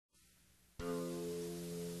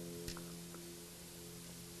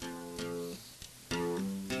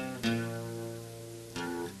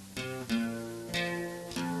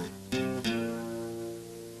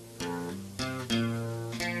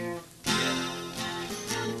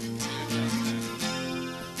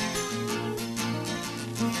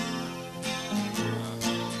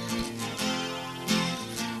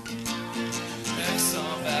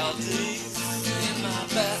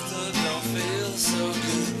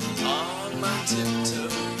on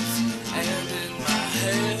tiptoes, and in my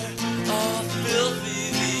hair, all filthy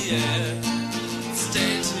the air.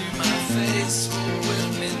 Stay to my face, roll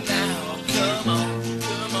with me now. Come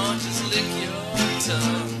on, just lick your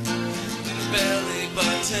tongue. Belly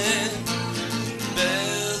button,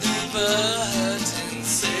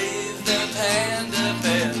 save the panda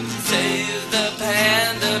bear, save the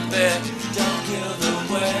panda bear. Don't kill the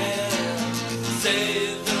whale,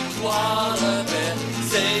 save the koala bear,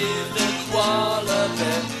 save the koala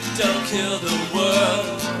bear. Don't kill the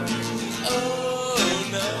world. Oh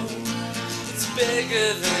no, it's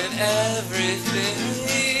bigger than everything.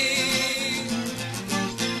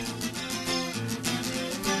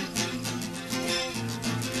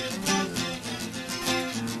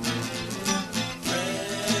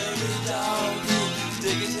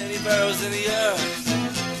 Burrows in the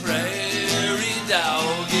earth, prairie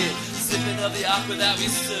doggy, sipping of the aqua that we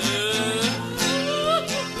serve.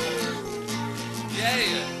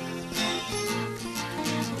 Yeah,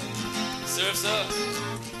 surf's up.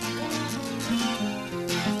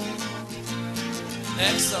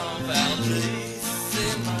 Exxon Valdez,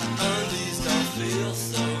 in my undies don't feel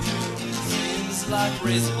so good. Seems like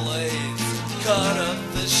razor blades cut up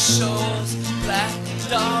the shores. Black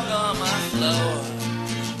dog on my floor.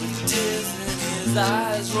 Tears in his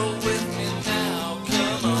eyes, roll with me now.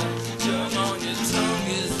 Come on, your tongue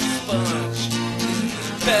is a sponge.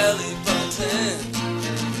 Belly button,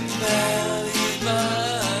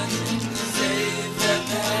 save the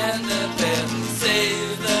panda bear,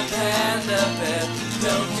 save the panda bear.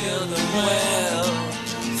 Don't kill the whale,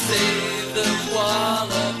 save the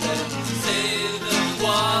koala bear, save the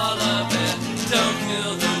koala bear. Don't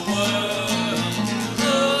kill the world.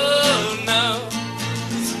 Oh no,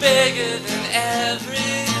 bigger than everything.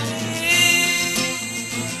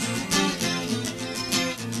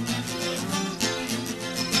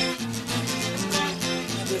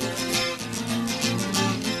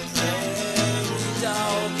 Prairie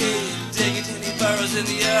doggy, digging tiny burrows in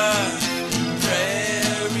the earth.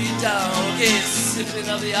 Prairie doggy, sipping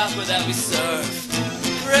of the aqua that we serve.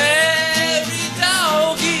 Prairie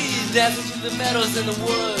doggy, dancing through the meadows and the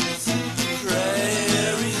woods.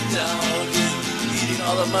 Prairie doggy,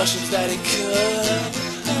 all the mushrooms that he could.